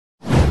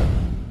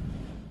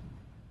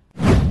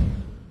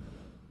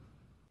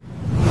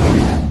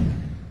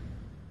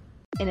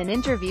In an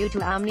interview to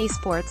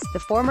Omnisports, the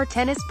former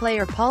tennis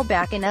player Paul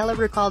Baccanello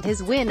recalled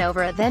his win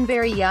over a then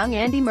very young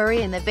Andy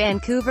Murray in the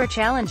Vancouver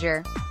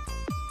Challenger.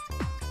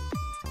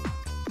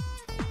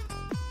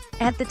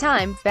 At the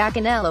time,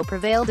 Baccanello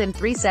prevailed in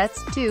 3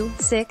 sets, 2,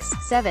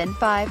 6, 7,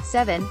 5,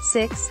 7,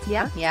 6,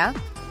 yeah.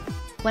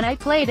 When I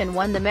played and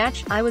won the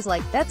match, I was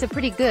like, that's a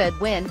pretty good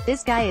win,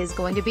 this guy is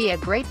going to be a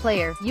great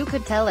player, you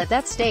could tell at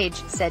that stage,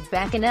 said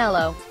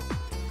Baccanello.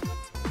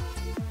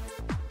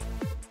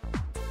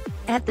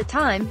 At the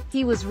time,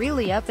 he was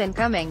really up and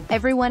coming,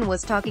 everyone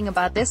was talking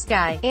about this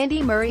guy,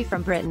 Andy Murray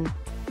from Britain.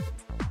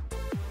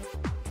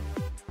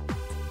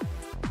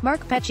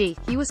 Mark Petchey,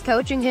 he was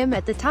coaching him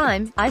at the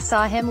time, I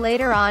saw him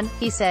later on,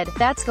 he said,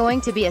 that's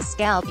going to be a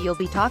scalp you'll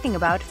be talking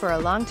about for a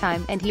long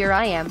time, and here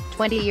I am,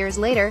 20 years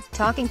later,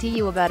 talking to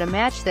you about a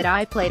match that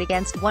I played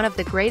against one of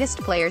the greatest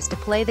players to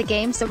play the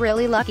game, so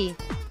really lucky.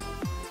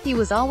 He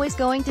was always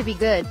going to be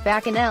good.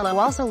 Baccanello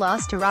also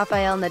lost to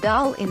Rafael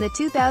Nadal in the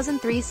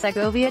 2003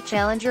 Segovia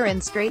Challenger in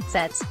straight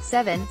sets,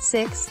 7,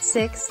 6,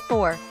 6,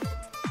 4.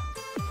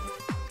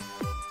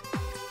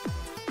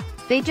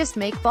 They just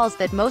make balls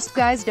that most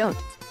guys don't.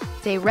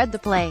 They read the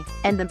play.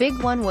 And the big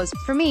one was,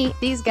 for me,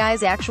 these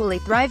guys actually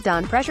thrived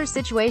on pressure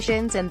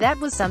situations, and that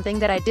was something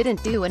that I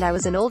didn't do when I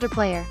was an older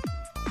player.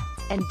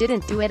 And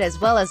didn't do it as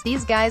well as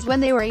these guys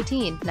when they were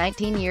 18,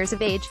 19 years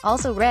of age.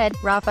 Also read,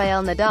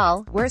 Rafael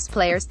Nadal, worse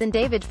players than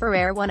David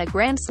Ferrer won a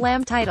Grand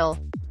Slam title.